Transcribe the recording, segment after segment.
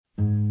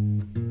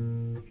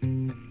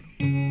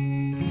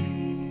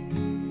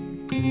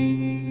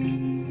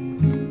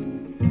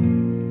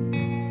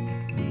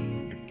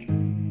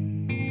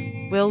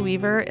Will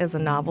Weaver is a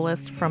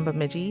novelist from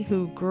Bemidji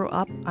who grew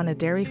up on a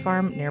dairy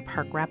farm near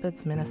Park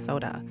Rapids,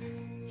 Minnesota.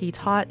 He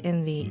taught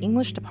in the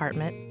English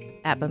department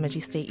at Bemidji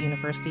State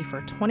University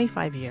for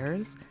 25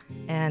 years,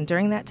 and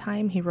during that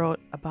time he wrote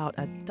about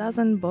a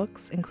dozen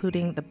books,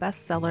 including the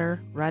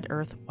bestseller Red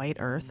Earth, White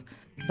Earth,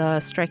 the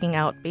striking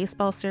out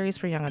baseball series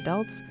for young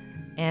adults,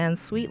 and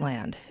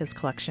Sweetland, his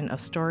collection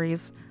of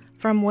stories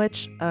from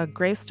which A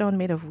Gravestone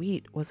Made of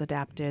Wheat was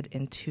adapted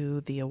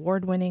into the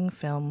award-winning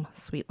film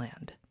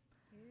Sweetland.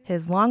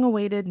 His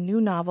long-awaited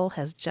new novel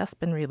has just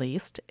been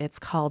released. It's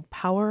called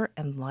Power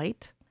and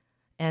Light.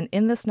 And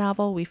in this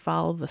novel, we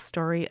follow the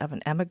story of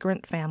an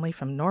immigrant family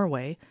from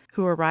Norway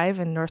who arrive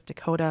in North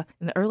Dakota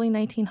in the early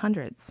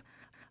 1900s.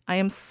 I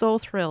am so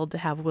thrilled to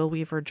have Will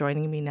Weaver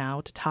joining me now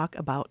to talk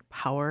about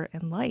Power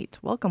and Light.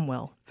 Welcome,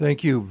 Will.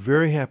 Thank you.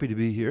 Very happy to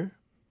be here.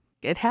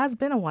 It has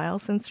been a while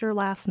since your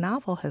last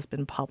novel has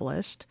been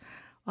published.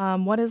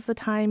 What is the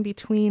time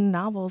between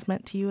novels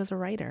meant to you as a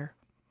writer?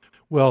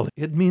 Well,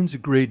 it means a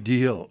great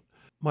deal.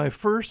 My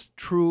first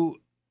true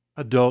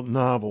adult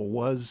novel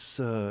was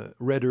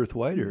Red Earth,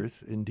 White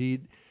Earth,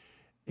 indeed,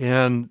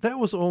 and that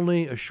was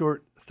only a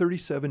short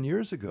 37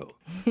 years ago.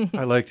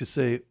 I like to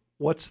say,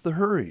 what's the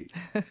hurry?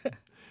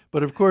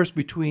 But of course,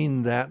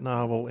 between that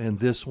novel and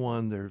this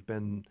one, there have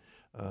been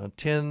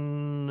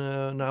 10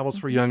 novels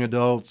for young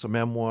adults, a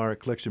memoir, a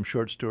collection of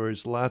short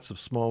stories, lots of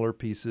smaller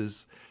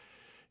pieces,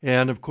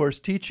 and of course,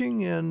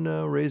 teaching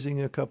and raising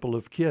a couple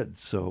of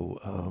kids.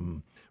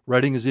 So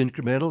writing is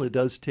incremental. It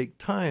does take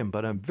time,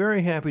 but I'm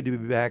very happy to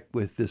be back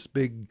with this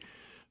big,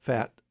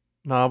 fat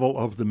novel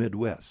of the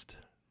Midwest.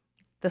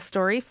 The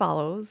story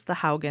follows the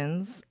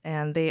Haugans,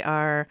 and they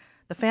are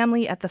the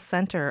family at the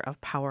center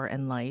of Power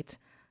and Light.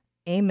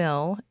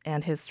 Emil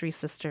and his three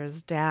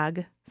sisters,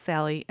 Dag,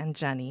 Sally, and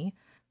Jenny.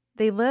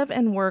 They live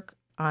and work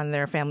on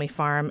their family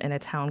farm in a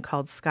town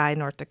called Sky,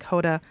 North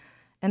Dakota,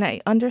 and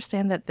I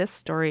understand that this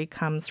story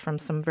comes from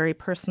some very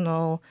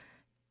personal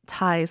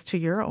ties to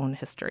your own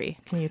history.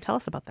 Can you tell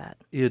us about that?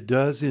 It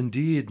does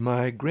indeed.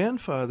 My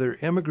grandfather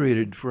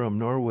emigrated from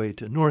Norway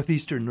to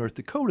northeastern North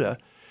Dakota,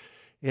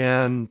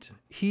 and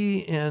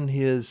he and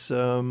his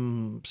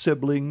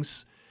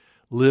siblings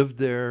lived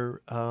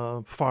there,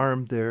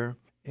 farmed there,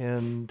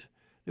 and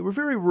they were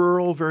very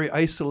rural, very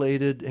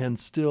isolated, and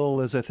still,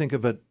 as I think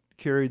of it,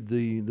 carried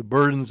the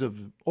burdens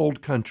of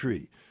old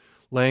country,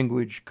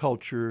 language,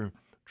 culture,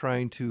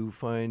 trying to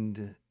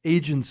find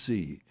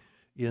agency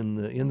in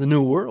the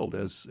new world,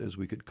 as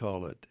we could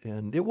call it.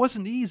 And it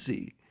wasn't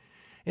easy.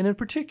 And in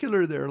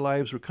particular, their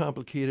lives were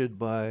complicated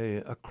by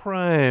a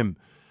crime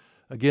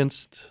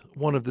against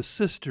one of the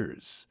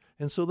sisters.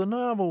 And so the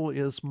novel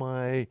is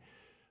my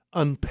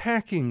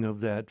unpacking of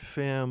that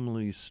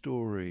family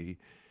story,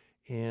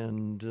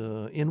 and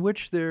in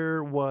which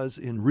there was,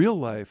 in real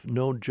life,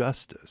 no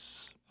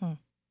justice.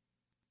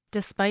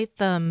 Despite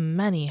the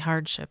many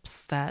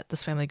hardships that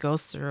this family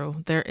goes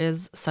through, there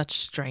is such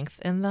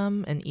strength in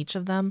them, in each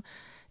of them.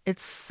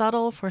 It's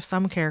subtle for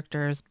some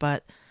characters,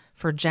 but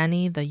for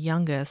Jenny, the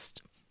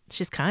youngest,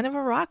 she's kind of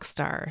a rock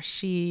star.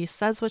 She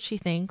says what she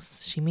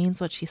thinks. She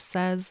means what she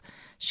says.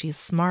 She's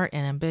smart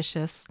and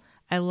ambitious.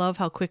 I love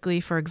how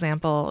quickly, for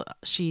example,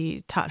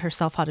 she taught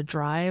herself how to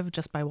drive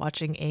just by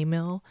watching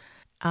Emil.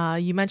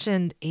 You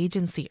mentioned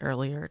agency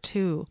earlier,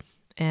 too.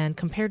 And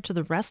compared to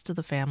the rest of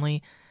the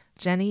family,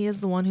 Jenny is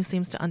the one who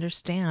seems to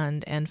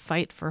understand and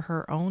fight for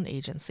her own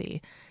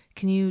agency.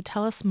 Can you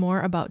tell us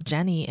more about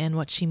Jenny and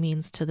what she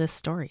means to this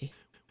story?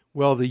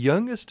 Well, the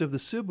youngest of the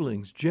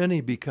siblings, Jenny,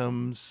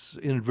 becomes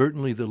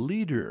inadvertently the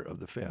leader of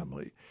the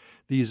family.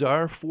 These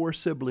are 4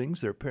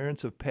 siblings. Their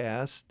parents have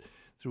passed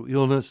through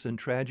illness and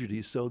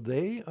tragedy, so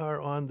they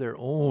are on their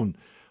own,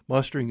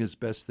 mustering as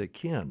best they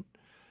can.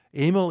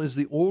 Emil is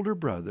the older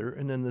brother,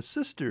 and then the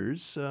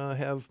sisters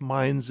have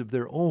minds of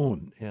their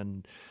own,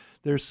 and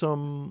there's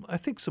some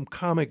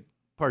comic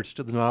parts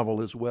to the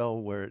novel as well,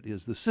 where it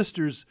is the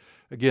sisters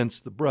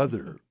against the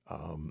brother.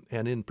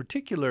 And in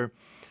particular,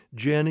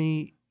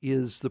 Jenny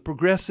is the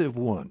progressive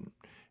one.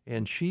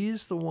 And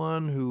she's the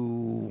one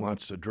who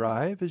wants to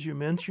drive, as you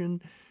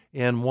mentioned,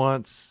 and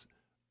wants,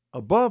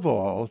 above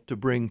all, to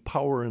bring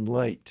power and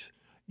light,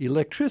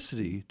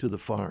 electricity to the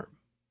farm.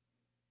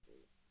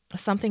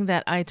 Something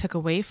that I took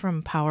away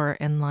from Power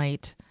and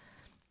Light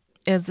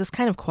is this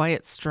kind of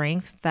quiet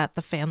strength that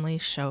the family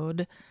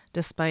showed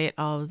despite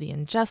all of the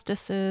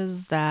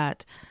injustices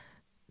that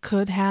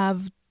could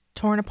have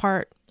torn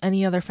apart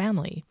any other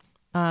family.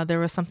 There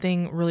was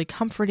something really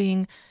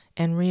comforting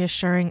and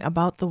reassuring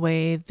about the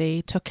way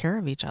they took care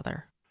of each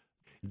other.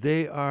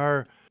 They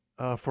are,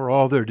 for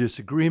all their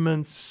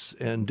disagreements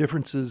and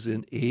differences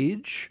in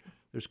age,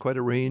 there's quite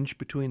a range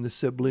between the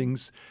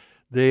siblings,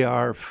 they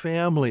are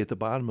family at the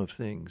bottom of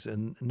things,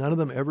 and none of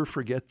them ever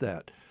forget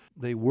that.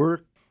 They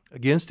work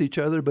against each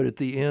other, but at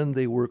the end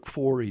they work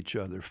for each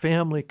other.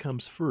 Family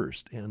comes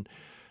first, and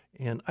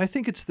I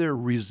think it's their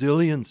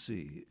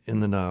resiliency in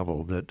the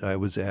novel that I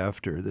was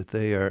after, that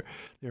they're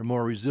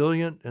more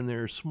resilient and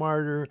they're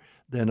smarter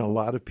than a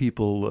lot of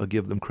people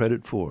give them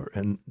credit for,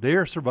 and they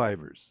are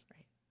survivors.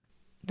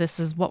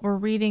 This is What We're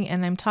Reading,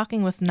 and I'm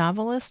talking with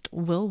novelist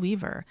Will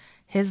Weaver.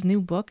 His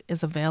new book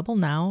is available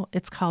now.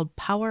 It's called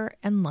Power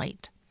and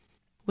Light.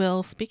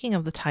 Will, speaking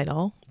of the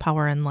title,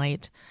 Power and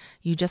Light,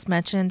 you just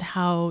mentioned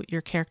how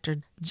your character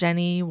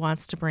Jenny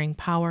wants to bring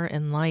power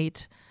and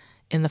light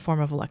in the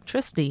form of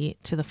electricity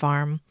to the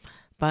farm,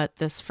 but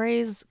this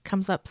phrase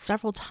comes up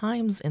several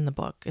times in the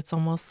book. It's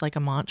almost like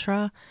a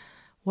mantra.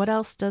 What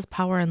else does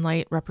power and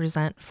light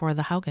represent for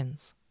the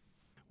Haugans?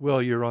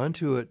 Well, you're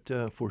onto it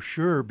for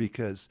sure,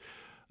 because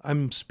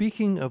I'm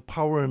speaking of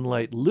power and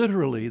light,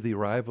 literally the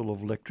arrival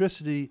of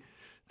electricity,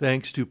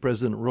 thanks to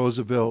President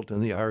Roosevelt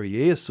and the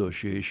REA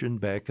Association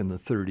back in the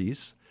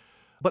 30s.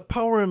 But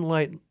power and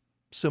light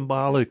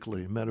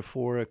symbolically,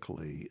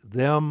 metaphorically,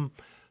 them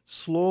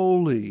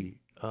slowly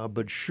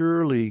but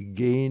surely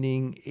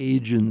gaining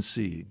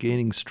agency,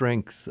 gaining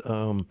strength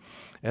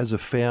as a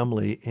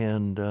family,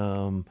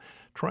 and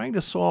trying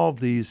to solve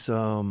these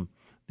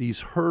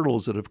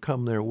hurdles that have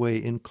come their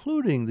way,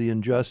 including the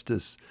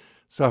injustice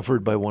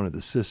suffered by one of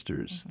the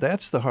sisters.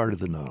 That's the heart of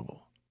the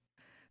novel.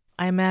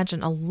 I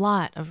imagine a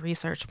lot of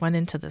research went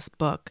into this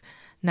book.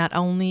 Not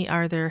only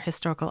are there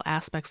historical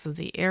aspects of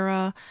the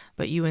era,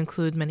 but you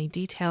include many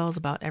details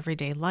about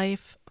everyday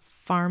life,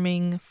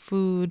 farming,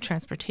 food,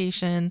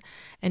 transportation,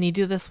 and you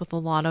do this with a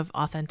lot of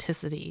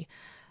authenticity.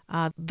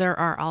 There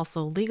are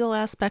also legal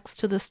aspects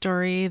to the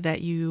story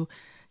that you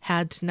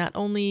had to not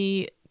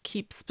only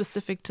keep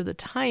specific to the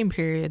time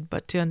period,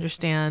 but to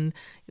understand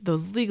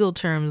those legal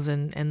terms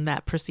and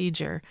that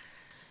procedure.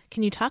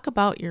 Can you talk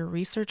about your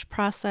research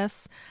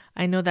process?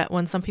 I know that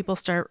when some people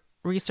start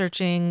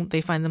researching,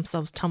 they find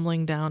themselves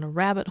tumbling down a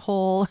rabbit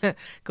hole,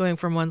 going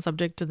from one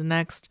subject to the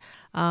next.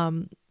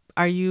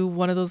 Are you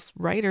one of those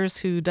writers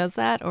who does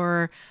that,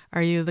 or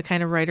are you the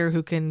kind of writer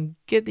who can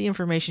get the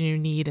information you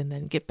need and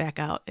then get back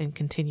out and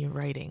continue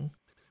writing?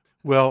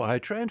 Well, I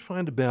try and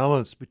find a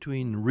balance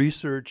between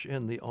research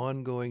and the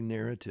ongoing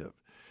narrative.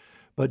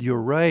 But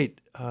you're right,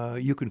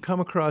 you can come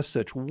across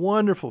such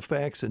wonderful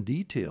facts and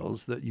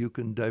details that you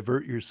can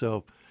divert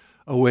yourself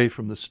away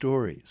from the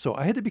story. So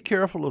I had to be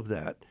careful of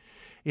that.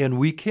 And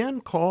we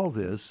can call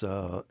this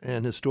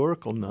an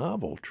historical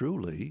novel,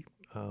 truly,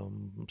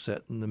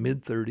 set in the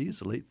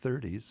mid-30s, late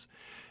 30s.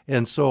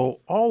 And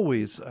so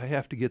always I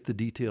have to get the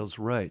details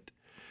right.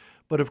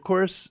 But of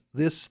course,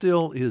 this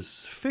still is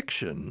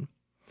fiction.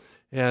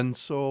 And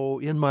so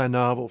in my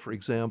novel, for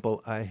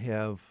example, I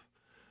have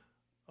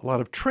a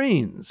lot of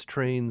trains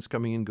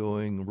coming and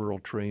going, rural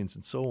trains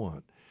and so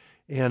on.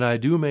 And I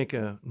do make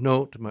a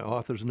note, my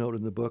author's note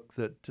in the book,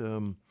 that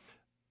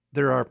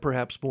there are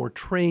perhaps more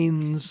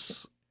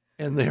trains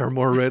and they are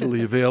more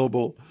readily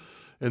available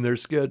and their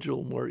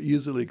schedule more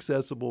easily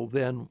accessible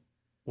than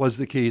was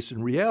the case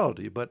in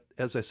reality. But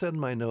as I said in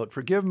my note,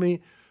 forgive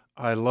me,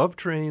 I love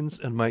trains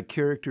and my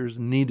characters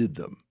needed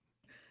them.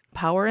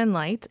 Power and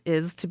Light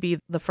is to be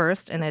the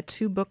first in a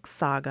 2-book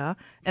saga,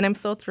 and I'm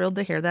so thrilled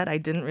to hear that. I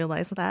didn't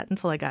realize that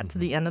until I got to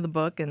the end of the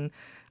book, and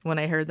when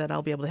I heard that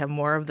I'll be able to have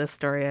more of this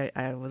story,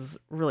 I was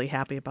really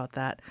happy about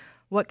that.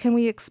 What can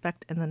we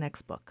expect in the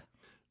next book?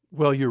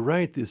 Well, you're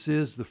right. This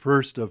is the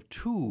first of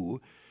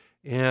 2,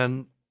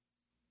 and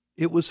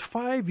it was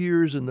 5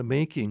 years in the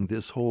making,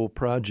 this whole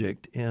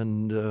project,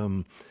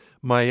 and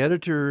my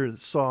editor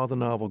saw the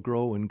novel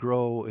grow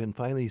and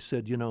finally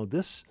said,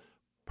 this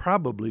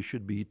probably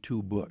should be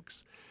 2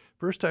 books.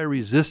 First, I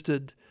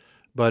resisted,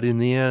 but in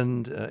the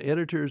end,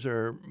 editors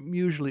are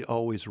usually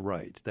always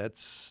right.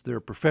 They're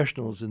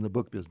professionals in the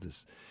book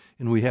business,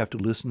 and we have to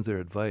listen to their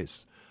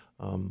advice.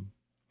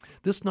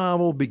 This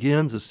novel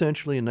begins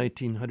essentially in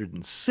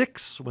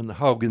 1906 when the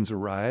Haugans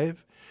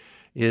arrive.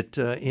 It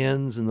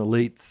ends in the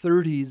late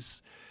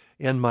 30s,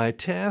 and my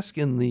task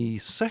in the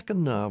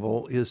second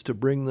novel is to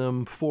bring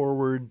them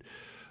forward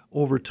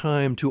over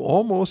time to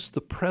almost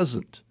the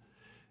present.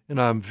 And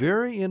I'm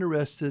very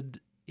interested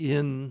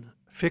in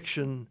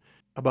fiction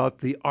about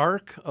the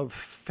arc of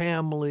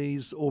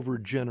families over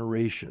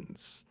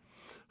generations,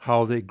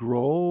 how they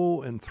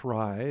grow and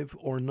thrive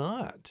or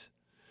not.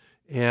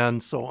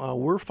 And so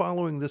we're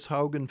following this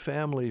Haugan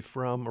family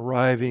from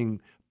arriving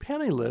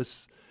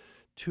penniless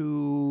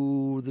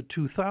to the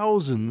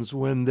 2000s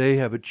when they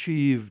have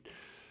achieved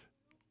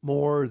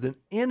more than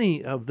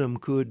any of them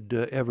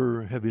could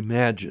ever have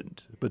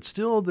imagined. But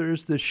still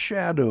there's this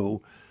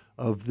shadow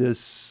of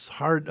these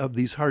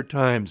hard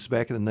times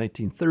back in the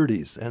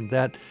 1930s, and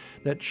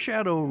that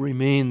shadow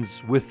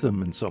remains with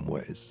them in some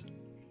ways.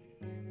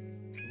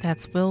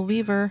 That's Will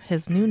Weaver.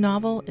 His new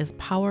novel is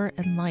Power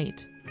and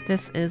Light.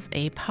 This is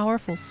a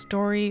powerful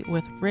story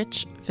with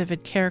rich,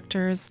 vivid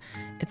characters.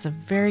 It's a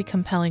very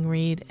compelling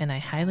read, and I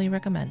highly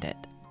recommend it.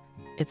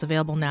 It's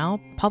available now,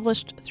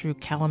 published through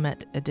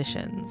Calumet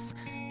Editions.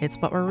 It's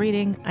What We're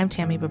Reading. I'm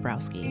Tammy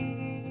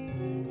Bobrowski.